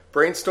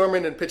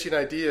Brainstorming and pitching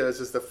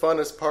ideas is the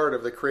funnest part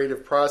of the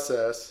creative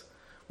process.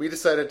 We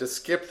decided to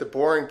skip the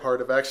boring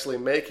part of actually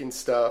making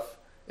stuff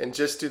and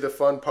just do the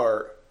fun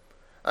part.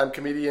 I'm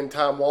comedian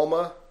Tom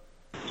Walma.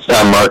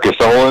 I'm Marcus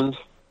Owens.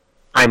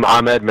 I'm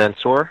Ahmed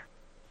Mansour.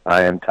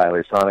 I am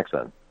Tyler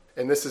Sonicson.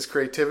 And this is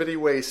Creativity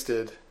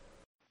Wasted.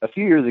 A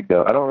few years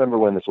ago, I don't remember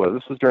when this was.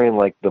 This was during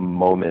like the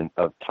moment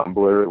of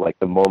Tumblr, like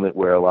the moment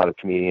where a lot of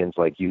comedians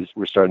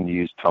were starting to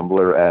use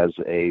Tumblr as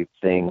a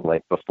thing,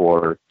 like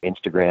before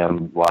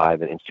Instagram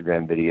Live and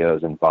Instagram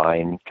videos and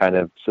Vine kind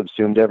of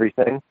subsumed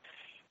everything.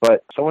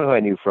 But someone who I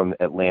knew from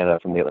Atlanta,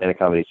 from the Atlanta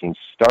comedy scene,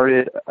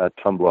 started a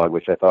Tumblr,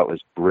 which I thought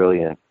was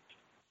brilliant,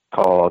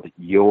 called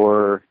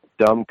Your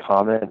Dumb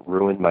Comment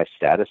Ruined My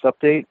Status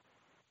Update.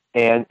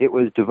 And it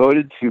was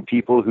devoted to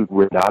people who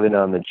were not in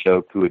on the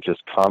joke, who would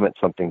just comment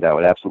something that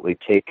would absolutely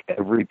take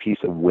every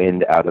piece of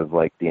wind out of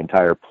like the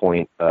entire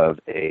point of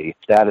a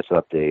status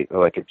update, or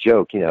like a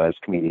joke, as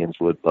comedians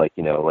would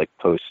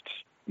post,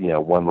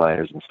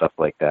 one-liners and stuff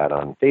like that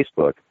on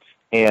Facebook.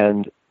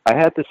 And I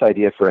had this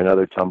idea for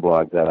another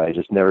Tumblr that I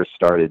just never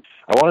started.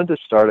 I wanted to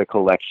start a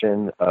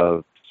collection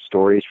of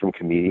stories from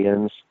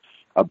comedians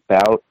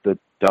about the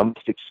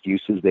dumbest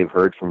excuses they've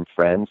heard from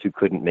friends who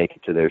couldn't make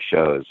it to their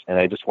shows. And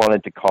I just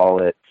wanted to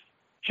call it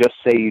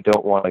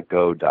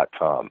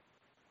justsayyoudon'twannago.com.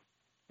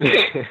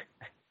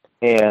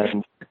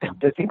 And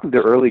I think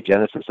the early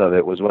genesis of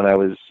it was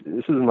this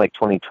was in like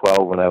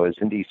 2012 when I was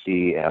in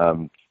DC.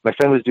 My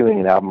friend was doing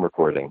an album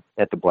recording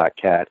at the Black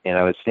Cat, and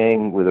I was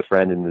staying with a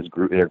friend in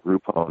her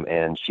group home,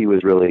 and she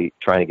was really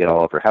trying to get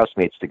all of her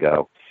housemates to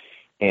go.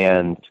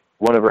 And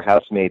one of her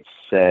housemates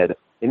said,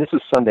 and this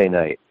was Sunday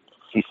night,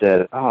 he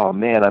said, "Oh,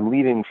 man, I'm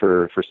leaving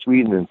for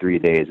Sweden in 3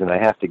 days, and I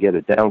have to get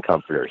a down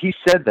comforter." He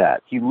said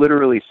that. He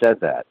literally said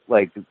that.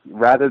 Like,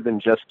 rather than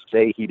just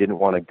say he didn't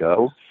want to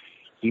go,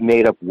 he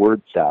made up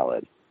word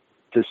salad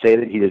to say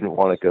that he didn't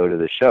want to go to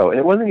the show. And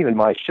it wasn't even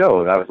my show.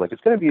 And I was like,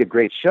 it's going to be a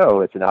great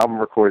show. It's an album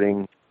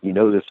recording.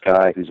 This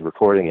guy who's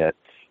recording it.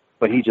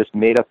 But he just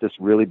made up this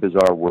really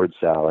bizarre word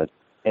salad.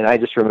 And I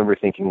just remember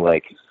thinking,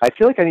 I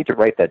feel like I need to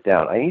write that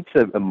down. I need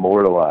to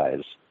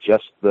immortalize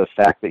just the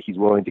fact that he's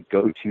willing to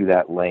go to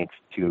that length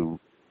to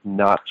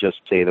not just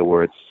say the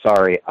words,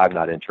 "Sorry, I'm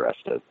not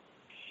interested."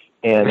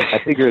 And I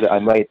figured I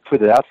might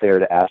put it out there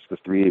to ask the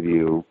three of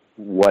you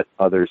what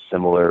other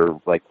similar,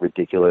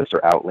 ridiculous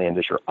or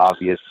outlandish or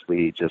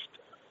obviously just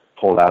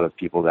pulled out of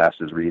people's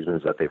asses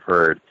reasons that they've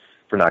heard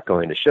for not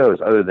going to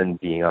shows, other than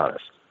being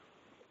honest.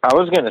 I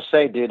was going to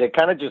say, dude, it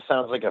kind of just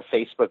sounds like a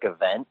Facebook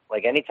event.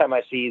 Like, anytime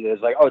I see there's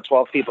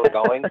 12 people are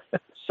going,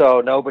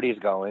 so nobody's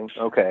going.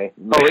 Okay.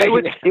 Oh, it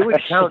would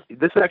count.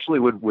 This actually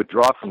would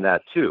draw from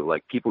that, too.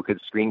 Like, people could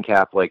screen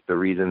cap, the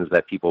reasons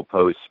that people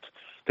post.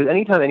 Because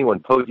anytime anyone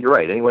posts, you're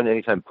right,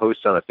 anytime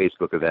posts on a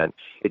Facebook event,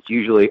 it's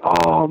usually,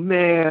 "Oh,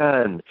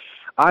 man,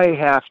 I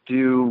have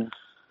to,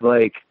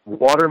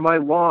 water my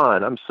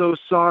lawn. I'm so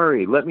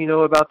sorry. Let me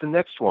know about the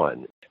next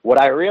one." What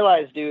I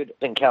realized, dude,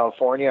 in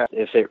California,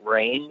 if it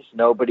rains,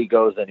 nobody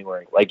goes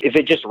anywhere. If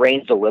it just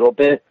rains a little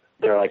bit,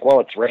 they're like,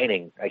 "Well, it's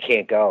raining. I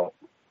can't go."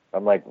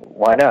 I'm like,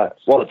 "Why not?"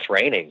 "Well, it's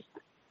raining."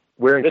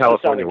 Where in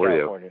California were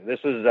you?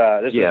 This is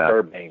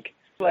Burbank.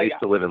 I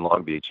used to live in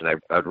Long Beach, and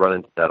I'd run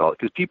into that all,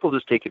 because people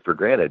just take it for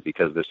granted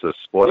because they're so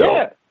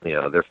spoiled.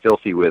 Yeah. They're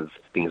filthy with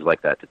things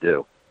like that to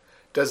do.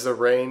 Does the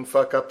rain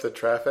fuck up the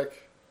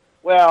traffic?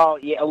 Well,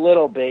 yeah, a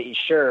little bit,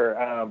 sure.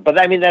 But,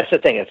 that's the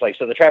thing. It's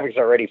so the traffic's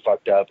already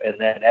fucked up, and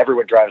then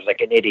everyone drives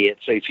like an idiot.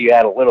 So if you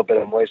add a little bit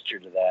of moisture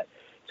to that,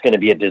 it's going to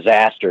be a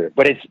disaster.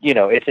 But it's,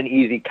 it's an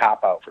easy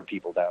cop-out for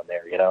people down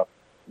there,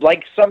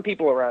 Like, some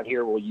people around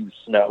here will use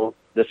snow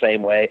the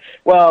same way.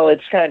 Well,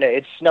 it's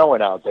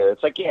snowing out there.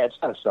 It's yeah, it's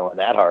not snowing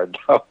that hard,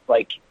 though.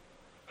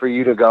 For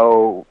you to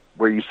go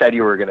where you said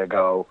you were going to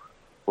go,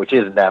 which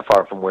isn't that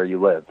far from where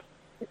you live.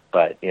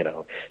 But,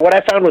 what I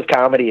found with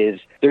comedy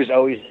is there's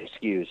always an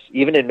excuse.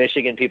 Even in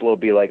Michigan, people will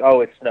be like, "Oh,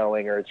 it's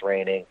snowing," or "It's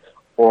raining."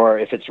 Or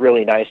if it's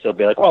really nice, they'll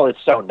be like, "Well,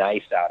 it's so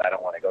nice out. I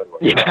don't want to go to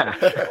a show."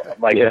 I'm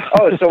like,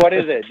 "Oh, so what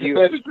is it? Do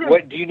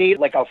you need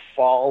a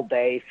fall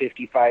day,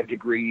 55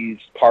 degrees,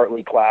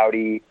 partly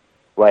cloudy?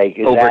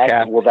 Will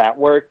that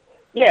work?"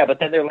 Yeah, but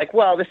then they're like,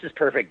 "Well, this is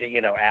perfect,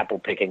 apple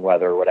picking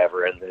weather or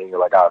whatever." And then you're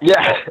like, "Oh,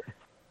 yeah,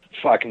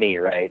 fuck me,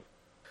 right?"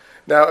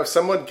 Now, if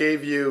someone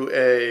gave you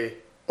a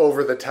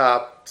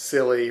over-the-top,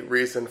 silly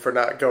reason for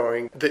not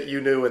going that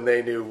you knew and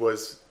they knew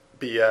was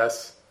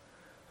BS,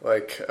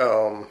 my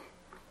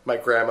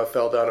grandma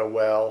fell down a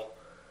well,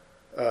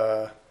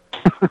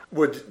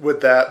 would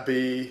that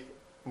be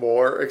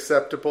more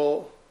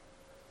acceptable?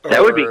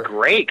 That would be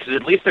great, because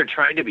at least they're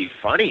trying to be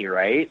funny,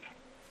 right?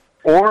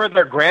 Or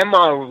their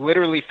grandma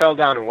literally fell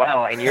down a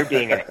well, and you're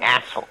being an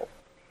asshole.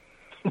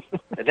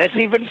 That's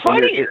even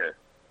funnier.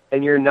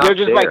 And you're not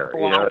just there.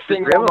 If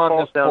your grandma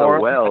falls down a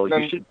well,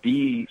 you should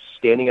be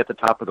standing at the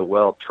top of the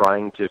well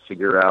trying to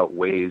figure out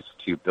ways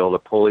to build a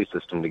pulley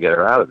system to get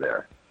her out of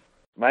there.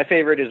 My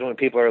favorite is when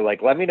people are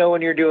like, "Let me know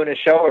when you're doing a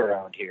show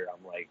around here."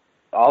 I'm like,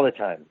 all the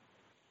time.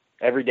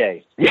 Every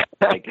day. Yeah.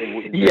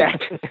 Yeah.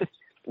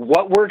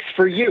 what works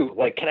for you?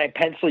 Like, can I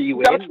pencil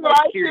you That's in? what Like,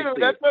 I do.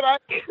 seriously. That's what I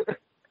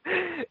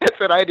That's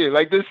what I do.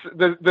 Like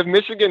the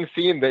Michigan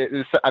scene,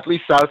 at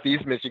least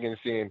Southeast Michigan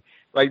scene.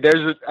 Like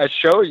there's a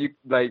show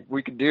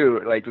we could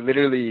do like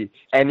literally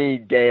any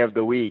day of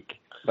the week.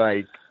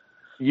 Like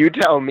you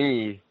tell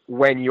me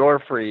when you're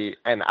free,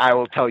 and I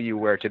will tell you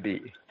where to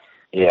be.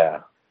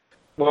 Yeah.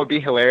 What would be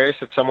hilarious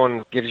if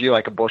someone gives you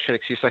like a bullshit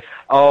excuse, like,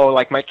 oh,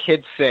 like my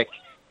kid's sick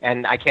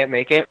and I can't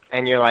make it,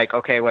 and you're like,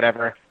 okay,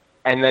 whatever.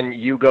 And then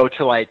you go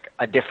to like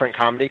a different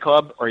comedy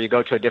club or you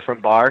go to a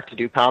different bar to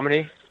do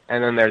comedy,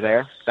 and then they're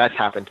there. That's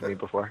happened to me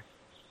before.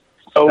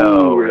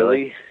 Oh,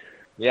 really?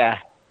 Yeah.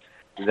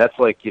 That's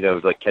like,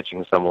 like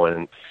catching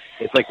someone.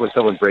 It's like when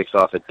someone breaks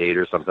off a date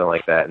or something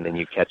like that, and then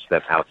you catch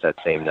them out that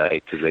same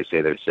night because they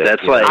say they're sick.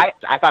 That's like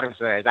I thought it was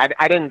serious.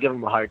 I didn't give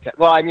him a hard time.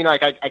 Well, I mean,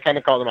 like I kind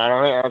of called him out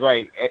on it. I was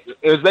like,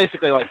 it was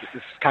basically like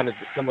this kind of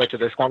similar to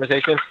this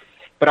conversation,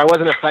 but I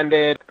wasn't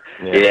offended.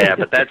 Yeah,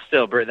 but that's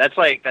still that's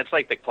like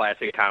the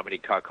classic comedy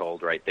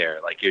cuckold right there.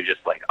 Like you're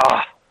just like,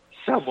 oh,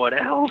 someone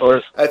else.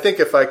 Or I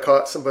think if I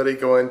caught somebody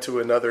going to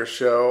another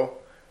show,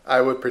 I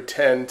would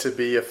pretend to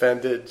be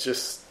offended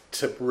just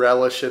to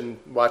relish in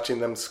watching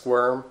them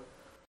squirm.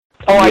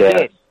 Oh,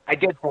 Yeah. I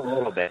did for a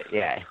little bit,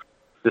 yeah.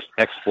 Just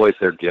exploit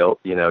their guilt,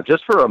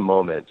 just for a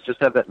moment. Just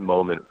have that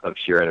moment of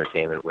sheer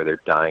entertainment where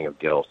they're dying of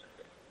guilt.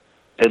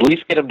 At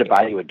least get them to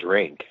buy you a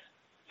drink.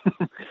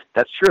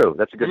 That's true.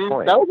 That's a good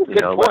point. That was a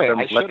good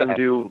point. Let them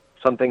do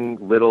something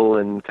little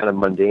and kind of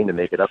mundane to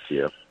make it up to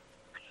you.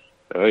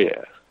 Oh,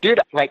 yeah. Dude,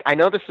 like, I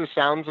know this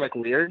sounds, like,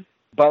 weird,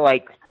 but,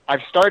 like,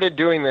 I've started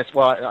doing this.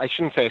 Well, I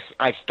shouldn't say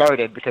I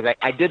started because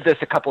I did this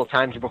a couple of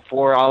times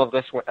before all of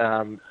this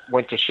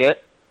went to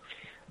shit.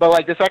 But,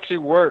 like, this actually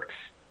works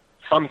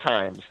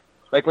sometimes.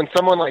 Like, when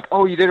someone, like,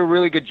 oh, you did a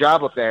really good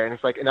job up there, and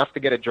it's, like, enough to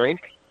get a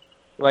drink.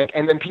 Like,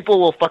 and then people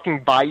will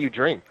fucking buy you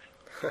drinks.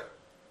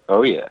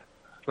 Oh, yeah.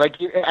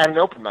 Like, at an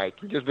open mic,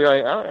 you just be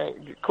like, all right,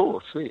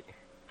 cool, sweet.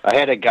 I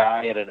had a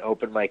guy at an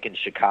open mic in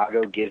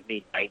Chicago give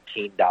me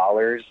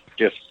 $19.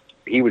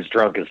 He was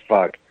drunk as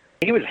fuck.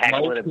 He was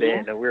heckling a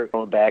bit, and we were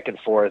going back and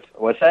forth.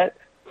 What's that?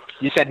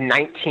 You said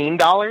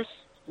 $19?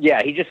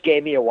 Yeah, he just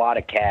gave me a wad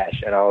of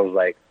cash, and I was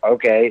like,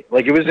 okay.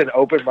 Like, it was an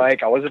open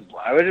mic. I wasn't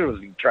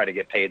trying to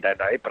get paid that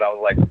night, but I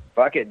was like,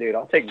 fuck it, dude.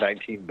 I'll take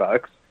 $19.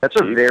 That's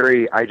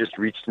I just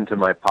reached into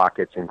my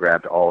pockets and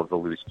grabbed all of the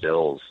loose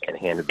bills and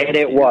handed them And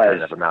to it you was. for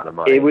that amount of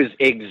money. It was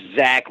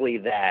exactly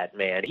that,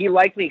 man. He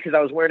liked me because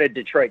I was wearing a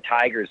Detroit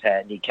Tigers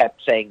hat, and he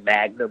kept saying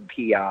Magnum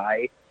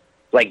P.I.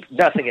 Like,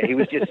 nothing. He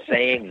was just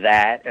saying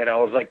that, and I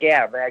was like,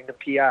 yeah, Magnum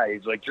P.I.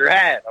 He's like, your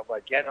hat. I'm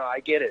like, yeah, no, I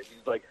get it.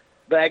 He's like,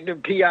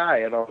 Magnum P.I.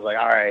 And I was like,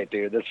 all right,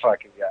 dude, this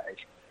fucking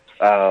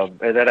guy.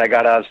 And then I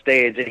got off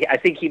stage, and I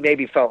think he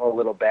maybe felt a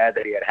little bad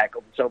that he had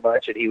heckled so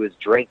much, and he was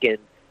drinking.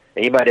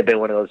 And he might have been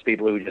one of those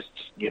people who just,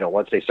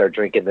 once they start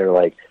drinking, they're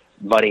like,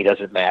 money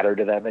doesn't matter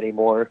to them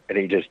anymore. And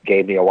he just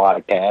gave me a wad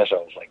of cash. I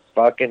was like,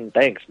 fucking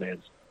thanks,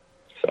 man.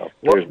 So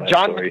there's my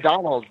John story.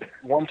 McDonald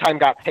one time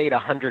got paid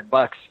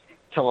 $100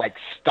 to like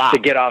stop To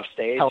get off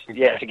stage?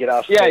 Yeah, to get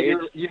off Yeah, stage.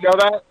 you know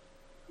that?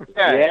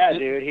 Yeah,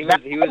 dude. He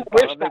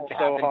was bombing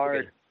so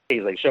hard.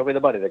 He's like, show me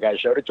the money. The guy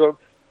showed it to him.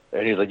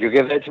 And he's like, you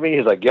give that to me?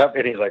 He's like, yep.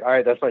 And he's like, all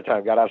right, that's my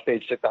time. Got off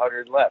stage, took the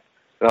 100 and left.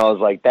 And I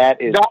was like,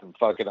 that is some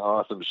fucking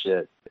awesome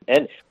shit.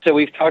 And so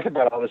we've talked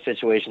about all the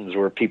situations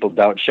where people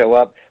don't show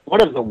up.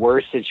 One of the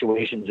worst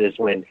situations is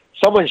when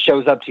someone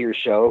shows up to your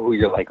show who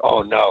you're like,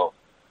 oh, no,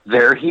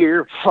 they're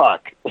here?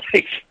 Fuck.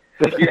 Like,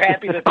 you're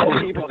happy that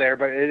there's people there,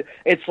 but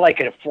it's like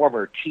a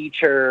former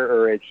teacher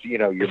or it's,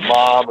 your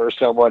mom or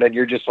someone, and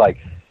you're just like,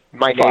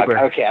 my fuck, neighbor.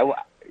 okay.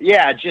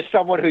 Yeah, just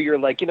someone who you're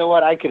like, you know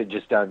what, I could have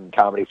just done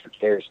comedy for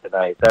cares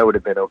tonight. That would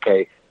have been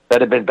okay.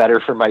 That'd have been better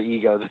for my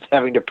ego than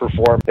having to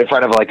perform in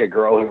front of like a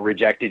girl who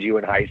rejected you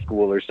in high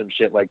school or some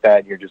shit like that.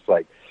 And you're just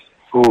like,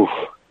 ooh,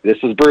 this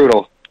is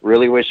brutal.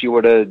 Really wish you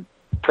would have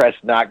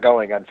pressed not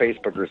going on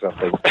Facebook or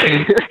something.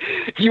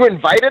 You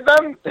invited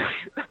them?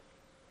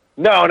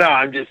 No,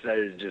 I'm just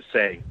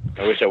saying.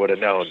 I wish I would have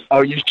known.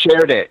 Oh, you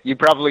shared it. You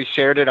probably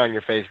shared it on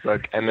your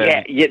Facebook, and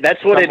then Yeah,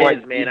 that's what it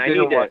is, man. I need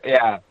to.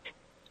 Yeah.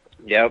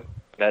 Yep.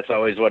 That's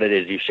always what it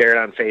is. You share it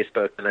on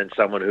Facebook, and then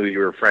someone who you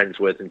were friends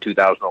with in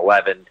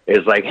 2011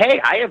 is like, hey,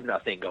 I have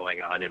nothing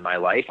going on in my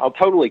life. I'll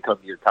totally come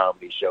to your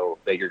comedy show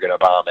that you're going to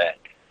bomb at.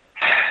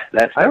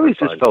 I always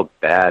just felt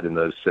bad in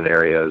those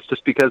scenarios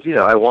just because,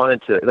 I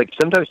wanted to, like,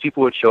 sometimes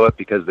people would show up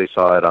because they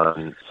saw it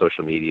on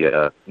social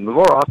media.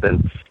 More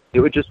often, it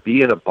would just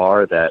be in a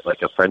bar that,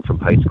 like, a friend from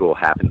high school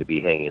happened to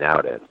be hanging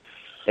out in.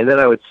 And then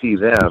I would see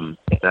them,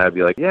 and I'd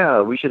be like,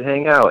 yeah, we should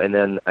hang out. And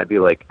then I'd be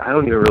like, I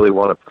don't even really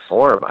want to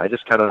perform. I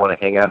just kind of want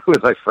to hang out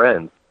with my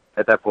friends.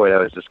 At that point, I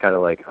was just kind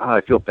of like, oh, I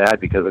feel bad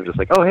because I'm just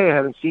like, oh, hey, I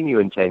haven't seen you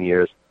in 10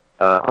 years.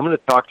 I'm going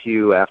to talk to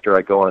you after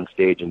I go on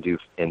stage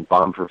and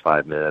bomb for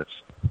 5 minutes.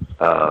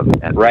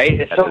 Right?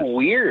 It's so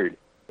weird.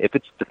 If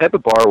it's the type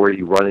of bar where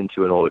you run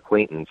into an old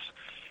acquaintance,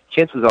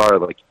 chances are,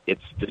 like,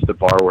 it's just a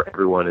bar where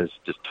everyone is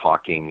just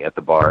talking at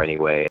the bar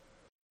anyway.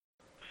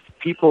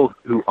 people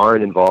who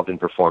aren't involved in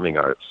performing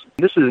arts.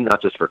 This is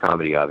not just for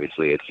comedy,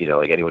 obviously. It's,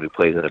 like anyone who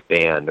plays in a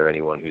band or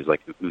anyone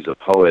who's a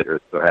poet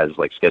or has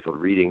like scheduled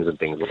readings and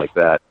things like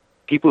that.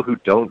 People who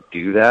don't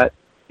do that,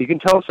 you can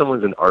tell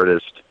someone's an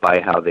artist by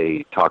how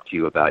they talk to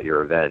you about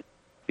your event.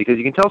 Because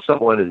you can tell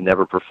someone has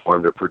never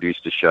performed or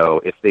produced a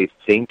show if they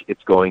think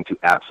it's going to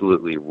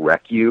absolutely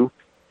wreck you,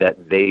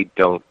 that they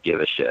don't give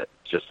a shit.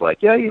 Just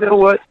like, yeah, you know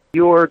what?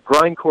 Your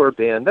grindcore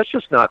band, that's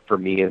just not for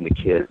me and the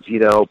kids,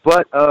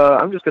 but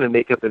I'm just going to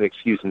make up an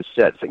excuse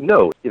instead. It's like,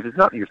 no, if it's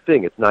not your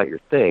thing, it's not your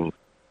thing.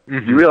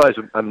 Mm-hmm. You realize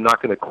I'm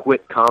not going to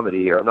quit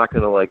comedy, or I'm not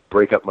going to, like,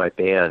 break up my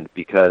band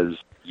because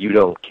you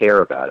don't care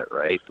about it,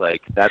 right?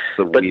 Like, that's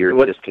the weird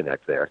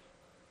disconnect there.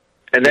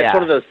 And that's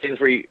one of those things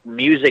where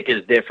music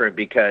is different,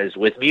 because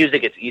with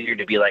music it's easier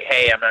to be like,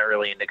 hey, I'm not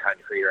really into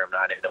country, or I'm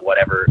not into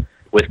whatever.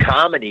 With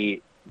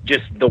comedy,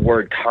 just the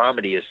word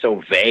comedy is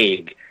so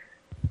vague.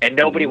 And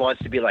nobody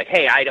wants to be like,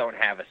 hey, I don't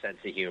have a sense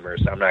of humor,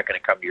 so I'm not going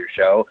to come to your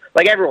show.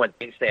 Like, everyone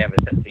thinks they have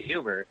a sense of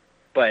humor,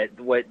 but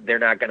what they're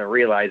not going to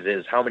realize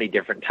is how many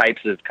different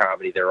types of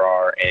comedy there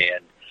are,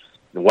 and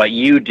what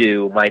you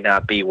do might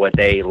not be what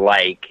they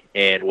like,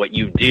 and what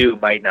you do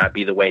might not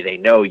be the way they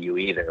know you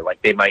either.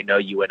 Like, they might know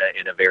you in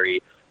a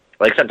very,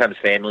 like, sometimes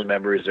family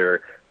members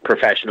or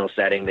professional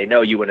setting, they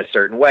know you in a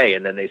certain way,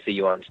 and then they see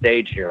you on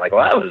stage, and you're like,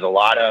 well, that was a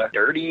lot of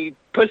dirty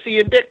pussy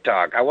and dick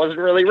talk. I wasn't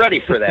really ready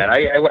for that.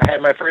 I had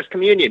my first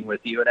communion with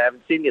you, and I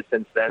haven't seen you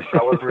since then, so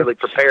I wasn't really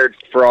prepared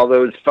for all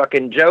those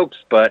fucking jokes,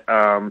 but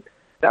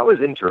that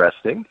was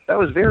interesting. That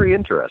was very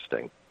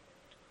interesting.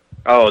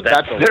 Oh,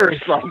 that's their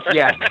response,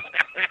 yeah.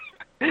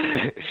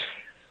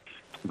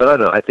 But I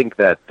don't know, I think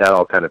that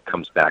all kind of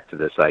comes back to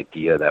this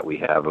idea that we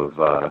have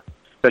of,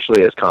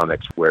 especially as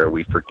comics, where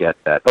we forget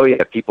that,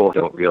 people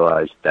don't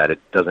realize that it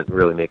doesn't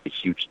really make a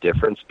huge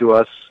difference to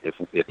us. If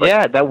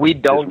that we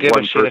don't give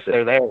a shit if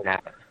they're there or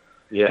not.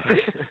 Yeah,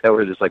 that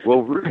we're just like,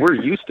 well,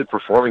 we're used to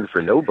performing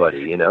for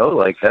nobody,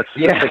 Like, that's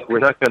like, we're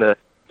not going to,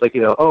 like,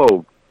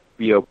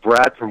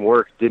 Brad from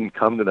work didn't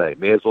come tonight.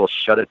 May as well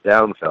shut it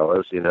down,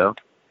 fellas,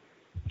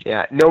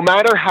 Yeah, no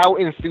matter how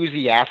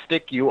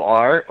enthusiastic you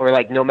are, or,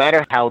 like, no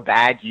matter how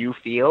bad you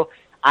feel,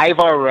 I've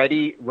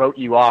already wrote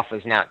you off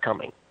as not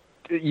coming.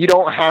 You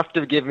don't have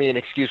to give me an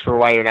excuse for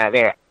why you're not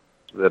there.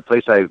 The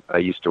place I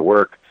used to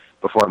work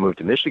before I moved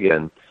to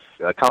Michigan,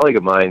 a colleague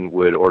of mine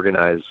would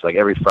organize, like,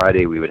 every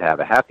Friday we would have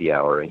a happy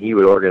hour, and he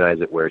would organize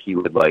it where he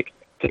would, like,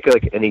 pick,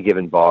 like, any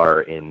given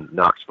bar in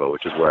Knoxville,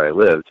 which is where I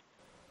lived,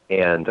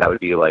 and that would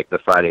be, like, the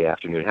Friday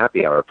afternoon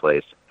happy hour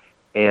place.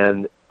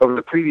 And over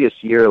the previous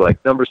year,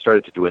 like, numbers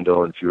started to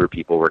dwindle and fewer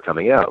people were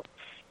coming out.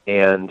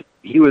 And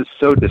he was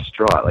so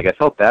distraught. Like, I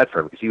felt bad for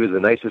him because he was the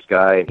nicest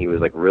guy, and he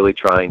was, like, really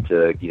trying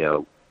to,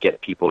 get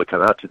people to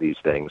come out to these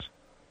things.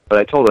 But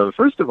I told him,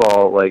 first of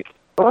all, like,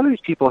 a lot of these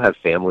people have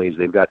families,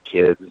 they've got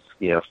kids,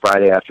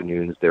 Friday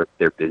afternoons, they're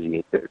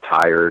busy, they're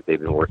tired,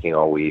 they've been working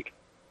all week.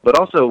 But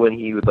also when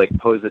he would, like,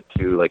 pose it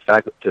to, like,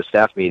 to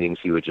staff meetings,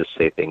 he would just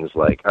say things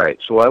like, all right,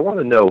 so I want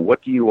to know,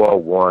 what do you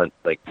all want?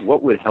 Like,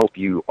 what would help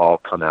you all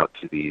come out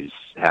to these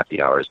happy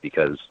hours?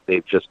 Because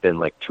they've just been,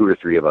 like, 2 or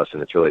 3 of us,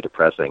 and it's really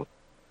depressing.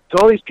 So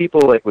all these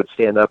people, like, would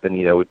stand up and,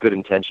 with good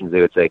intentions, they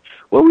would say,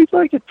 well, we'd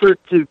like it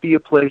to be a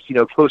place,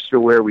 closer to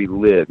where we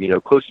live,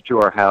 closer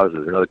to our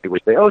houses. And other people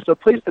would say, oh, it's a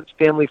place that's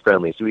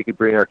family-friendly so we could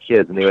bring our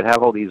kids. And they would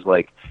have all these,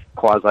 like,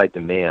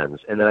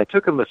 quasi-demands. And then I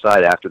took them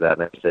aside after that,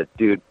 and I said,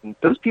 dude,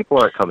 those people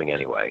aren't coming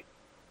anyway.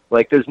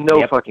 Like, there's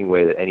no fucking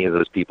way that any of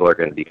those people are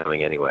going to be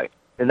coming anyway.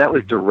 And that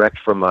was direct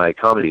from my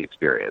comedy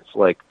experience,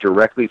 like,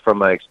 directly from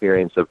my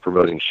experience of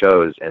promoting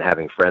shows and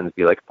having friends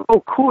be like,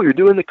 oh, cool, you're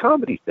doing the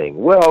comedy thing.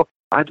 Well,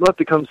 I'd love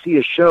to come see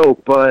a show,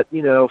 but,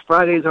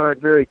 Fridays aren't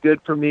very good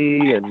for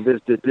me, and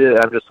this.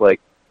 I'm just like,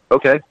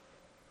 okay.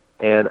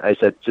 And I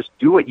said, just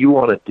do what you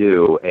want to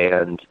do,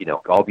 and,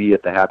 I'll be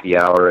at the happy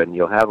hour, and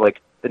you'll have,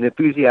 like, an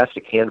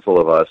enthusiastic handful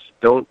of us.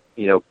 Don't,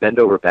 bend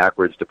over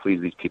backwards to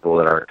please these people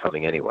that aren't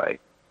coming anyway.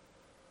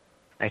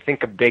 I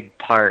think a big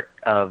part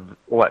of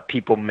what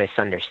people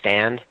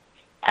misunderstand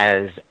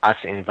as us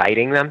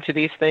inviting them to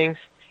these things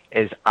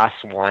is us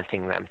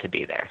wanting them to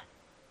be there.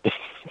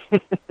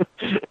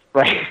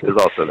 Right. There's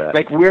also that.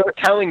 Like, we're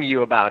telling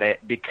you about it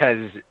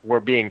because we're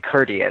being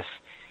courteous,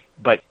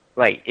 but,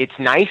 like, it's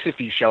nice if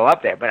you show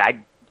up there, but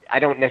I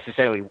don't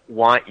necessarily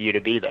want you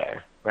to be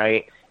there,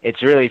 right?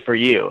 It's really for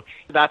you.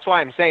 That's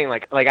why I'm saying,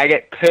 like I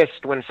get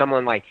pissed when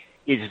someone, like,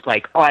 is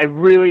like, oh, I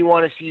really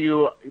want to see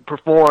you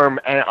perform,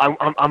 and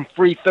I'm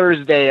free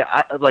Thursday.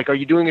 Are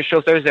you doing a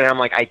show Thursday? And I'm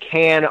like, I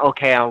can.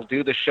 Okay, I'll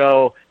do the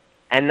show.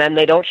 And then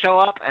they don't show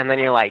up, and then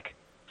you're like,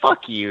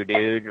 fuck you,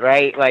 dude,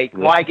 right? Like,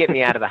 why get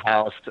me out of the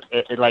house?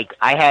 Like,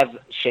 I have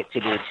shit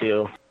to do,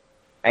 too.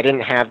 I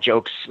didn't have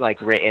jokes,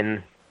 like,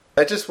 written.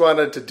 I just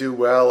wanted to do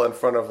well in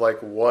front of, like,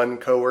 one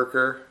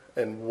coworker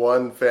and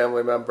one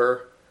family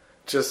member,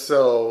 just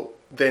so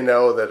they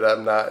know that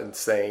I'm not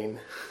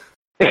insane.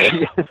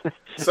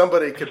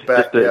 Somebody could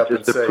back me up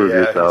and say, yeah,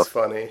 yourself. He's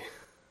funny.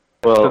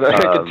 Well, so that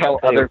I could tell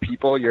other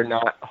people you're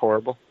not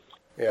horrible.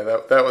 Yeah,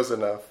 that was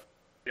enough.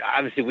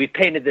 obviously we've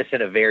painted this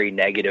in a very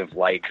negative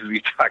light because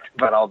we've talked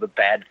about all the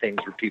bad things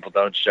where people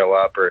don't show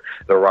up or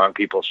the wrong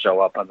people show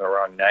up on the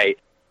wrong night.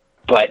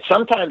 But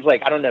sometimes,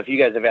 like, I don't know if you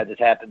guys have had this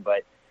happen,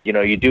 but, you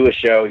know, you do a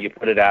show, you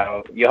put it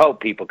out, you hope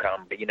people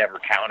come, but you never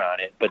count on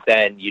it. But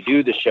then you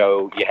do the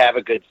show, you have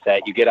a good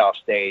set, you get off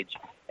stage,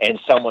 and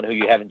someone who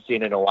you haven't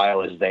seen in a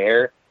while is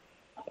there.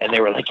 And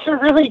they were like, you're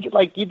really,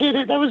 like, you did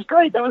it. That was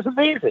great. That was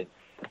amazing.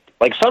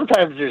 Like,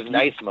 sometimes there's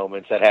nice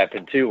moments that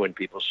happen, too, when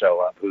people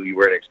show up who you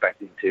weren't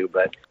expecting to.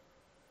 But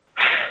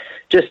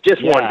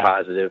just one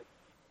positive.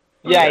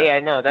 Yeah,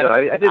 no. That, no,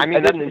 I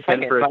didn't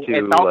intend for it to,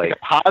 it's always a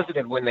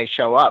positive when they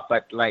show up,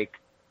 but, like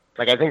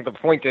I think the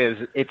point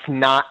is it's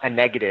not a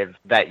negative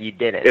that you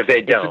didn't. If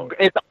they don't.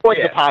 It's always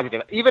a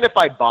positive. Even if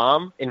I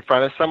bomb in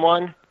front of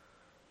someone,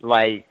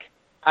 like,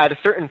 at a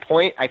certain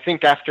point, I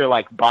think after,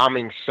 like,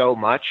 bombing so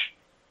much,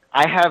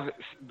 I have,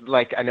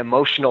 like, an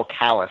emotional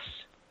callus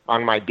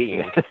on my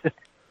being.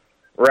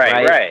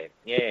 Right.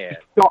 Yeah.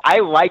 So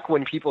I like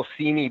when people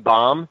see me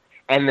bomb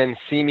and then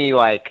see me,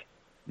 like,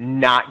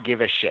 not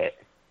give a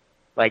shit,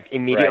 like,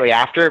 immediately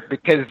after,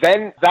 because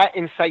then that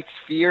incites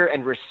fear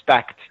and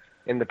respect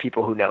in the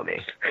people who know me.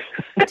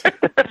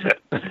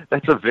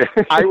 That's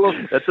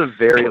a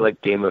very like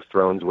Game of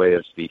Thrones way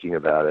of speaking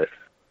about it.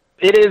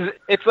 It is.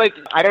 It's like,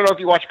 I don't know if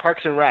you watch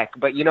Parks and Rec,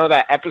 but you know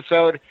that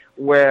episode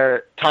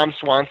where Tom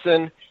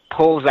Swanson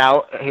pulls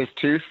out his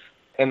tooth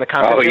in the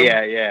competition?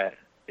 Oh,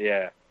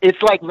 yeah.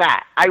 It's like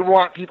that. I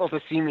want people to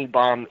see me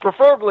bomb.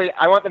 Preferably,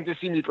 I want them to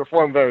see me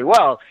perform very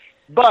well.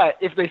 But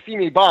if they see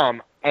me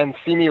bomb and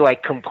see me,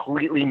 like,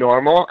 completely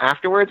normal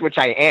afterwards, which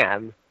I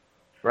am,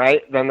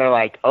 right, then they're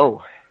like,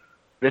 oh,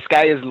 this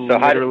guy is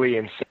literally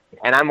insane.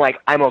 And I'm like,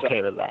 I'm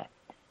okay with that.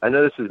 I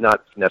know this is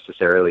not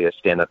necessarily a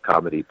stand-up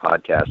comedy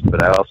podcast,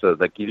 but I also,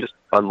 like, you just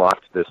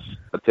unlocked this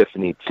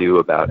epiphany, too,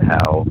 about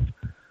how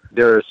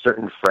there are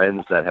certain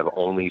friends that have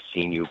only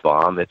seen you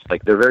bomb. It's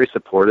like they're very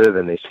supportive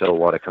and they still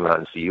want to come out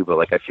and see you, but,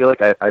 like, I feel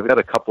like I've got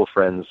a couple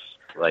friends,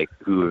 like,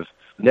 who've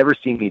never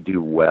seen me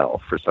do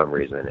well for some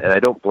reason, and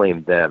I don't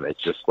blame them.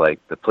 It's just, like,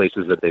 the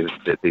places that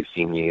they've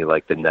seen me,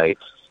 like, the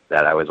nights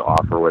that I was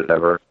off or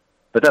whatever.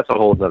 But that's a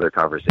whole other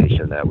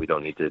conversation that we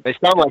don't need to. They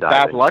sound like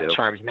bad luck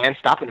charms, man.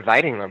 Stop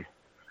inviting them.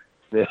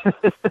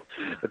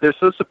 But they're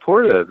so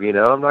supportive, you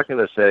know? I'm not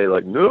going to say,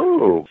 like,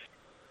 no.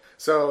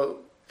 So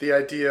the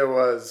idea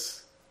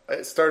was,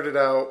 it started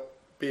out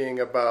being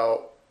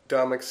about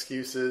dumb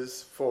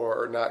excuses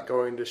for not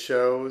going to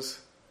shows,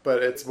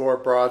 but it's more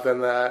broad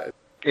than that.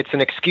 It's an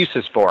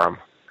excuses forum,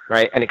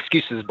 right? An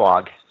excuses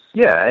blog.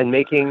 Yeah, and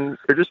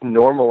or just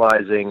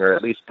normalizing, or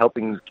at least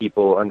helping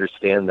people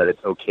understand that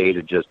it's okay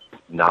to just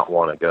not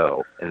want to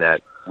go, and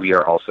that we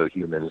are also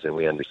humans and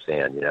we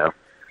understand, you know?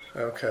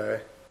 Okay.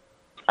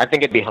 I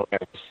think it'd be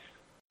hilarious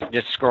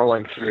just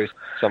scrolling through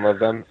some of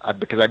them,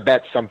 because I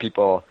bet some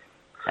people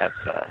have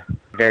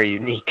very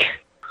unique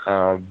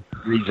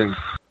reasons.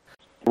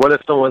 What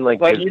if someone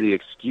gives the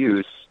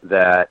excuse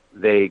that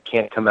they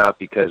can't come out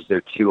because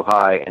they're too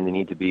high and they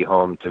need to be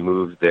home to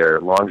move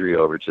their laundry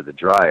over to the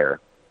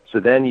dryer? So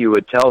then you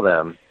would tell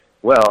them,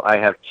 well, I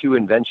have two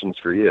inventions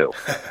for you.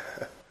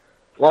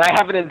 Well, I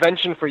have an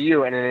invention for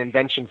you and an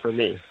invention for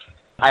me.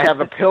 I have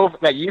a pill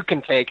that you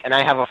can take, and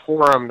I have a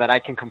forum that I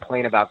can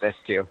complain about this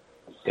to.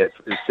 It's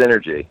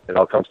synergy. It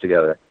all comes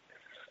together.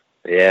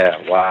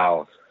 Yeah,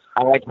 wow.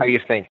 I like how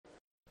you think.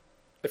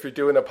 If you're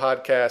doing a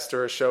podcast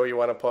or a show you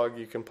want to plug,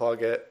 you can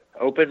plug it.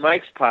 Open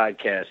Mike's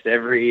podcast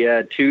every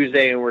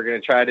Tuesday, and we're going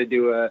to try to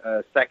do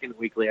a second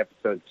weekly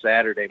episode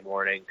Saturday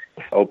morning.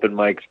 Open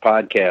Mike's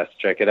podcast.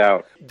 Check it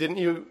out. Didn't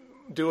you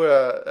do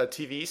a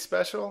TV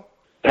special?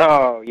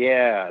 Oh,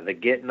 yeah, the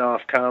Getting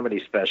Off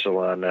comedy special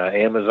on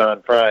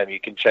Amazon Prime.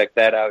 You can check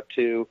that out,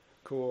 too.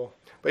 Cool.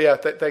 But, yeah,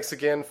 thanks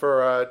again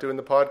for doing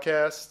the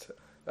podcast.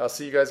 I'll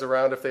see you guys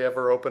around if they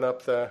ever open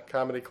up the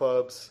comedy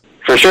clubs.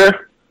 For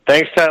sure.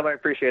 Thanks, Tom. I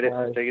appreciate it.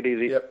 Take it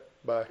easy. Yep.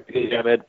 Bye. Yeah, man.